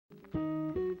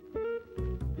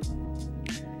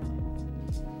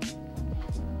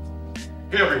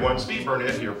Hey everyone, Steve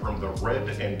Burnett here from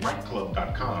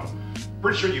THEREDORWHITECLub.com.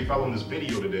 Pretty sure you fell in this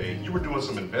video today. You were doing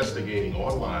some investigating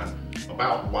online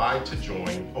about why to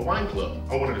join a wine club.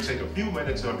 I wanted to take a few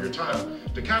minutes of your time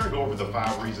to kind of go over the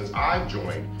 5 reasons I've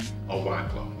joined a wine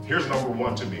club. Here's number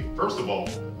 1 to me. First of all,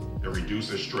 it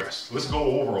reduces stress. Let's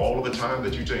go over all of the time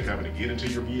that you take having to get into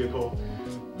your vehicle,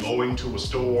 going to a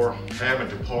store, having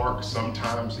to park,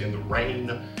 sometimes in the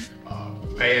rain,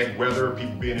 bad weather,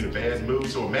 people being in a bad mood.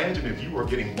 So imagine if you are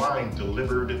getting wine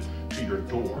delivered to your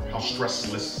door. How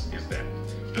stressless is that?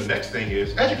 The next thing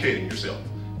is educating yourself.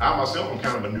 I myself am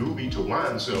kind of a newbie to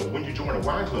wine, so when you join a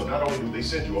wine club, not only do they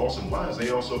send you awesome wines,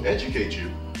 they also educate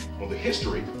you on the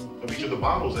history of each of the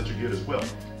bottles that you get as well,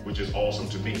 which is awesome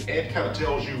to me, and kind of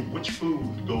tells you which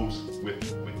food goes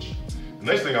with which. The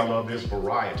next thing I love is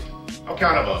variety. I'm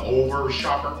kind of an over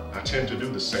shopper. I tend to do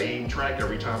the same track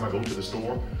every time I go to the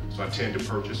store, so I tend to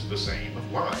purchase the same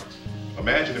wines.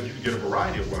 Imagine if you could get a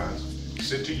variety of wines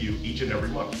sent to you each and every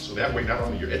month. So that way, not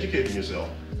only you're educating yourself,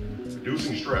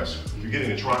 reducing stress, you're getting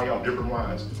to try out different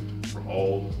wines from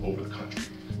all over the country.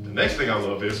 The next thing I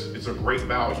love is it's a great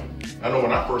value. I know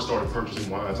when I first started purchasing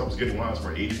wines, I was getting wines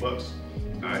for 80 bucks,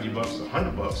 90 bucks,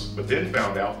 100 bucks, but then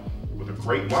found out with a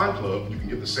great wine club, you can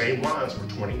get the same wines for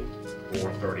 $20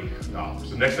 or $30.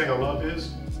 The next thing I love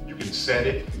is you can set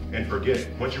it and forget it.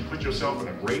 Once you put yourself in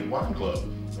a great wine club,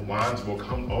 the wines will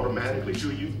come automatically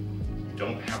to you. You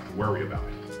don't have to worry about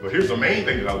it. But here's the main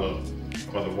thing that I love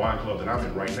about the wine club that I'm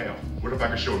in right now. What if I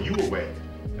could show you a way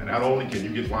that not only can you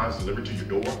get wines delivered to your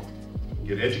door,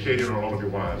 get educated on all of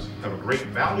your wines, have a great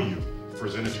value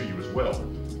presented to you as well.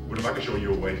 What if I could show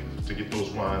you a way to get those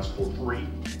wines for free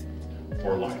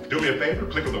for life? Do me a favor,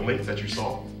 click on the link that you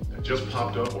saw that just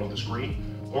popped up on the screen,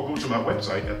 or go to my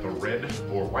website at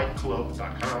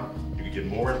THEREDORWHITECLUB.com. You can get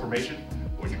more information,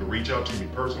 or you can reach out to me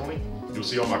personally. You'll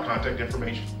see all my contact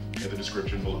information in the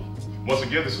description below. Once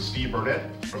again, this is Steve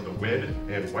Burnett from the Red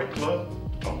and White Club.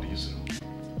 Talk to you soon.